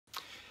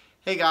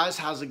Hey guys,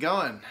 how's it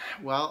going?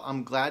 Well,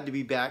 I'm glad to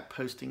be back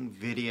posting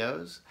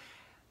videos.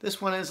 This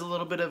one is a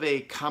little bit of a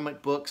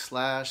comic book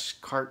slash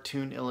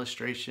cartoon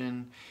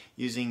illustration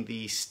using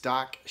the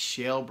stock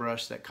Shale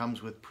brush that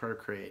comes with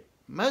Procreate.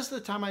 Most of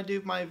the time I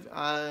do my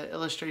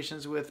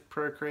illustrations with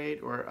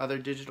Procreate or other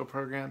digital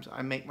programs.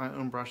 I make my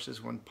own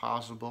brushes when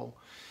possible.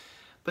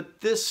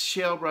 But this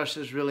Shale brush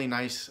is really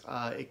nice.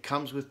 It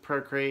comes with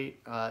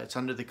Procreate. It's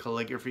under the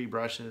calligraphy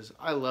brushes.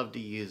 I love to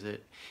use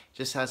it. It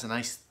just has a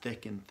nice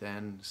thick and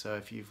thin. So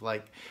if you've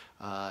like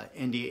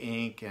India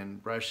ink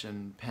and brush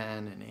and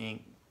pen and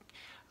ink,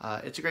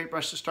 it's a great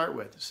brush to start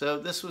with. So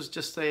this was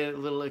just a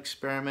little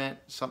experiment,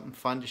 something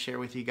fun to share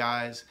with you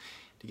guys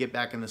to get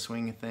back in the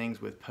swing of things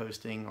with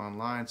posting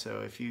online.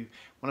 So if you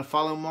want to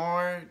follow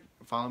more,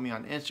 follow me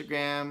on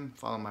Instagram,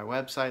 follow my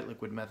website,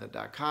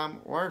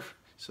 liquidmethod.com, or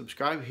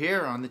subscribe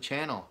here on the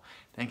channel.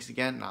 Thanks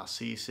again, and I'll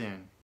see you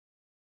soon.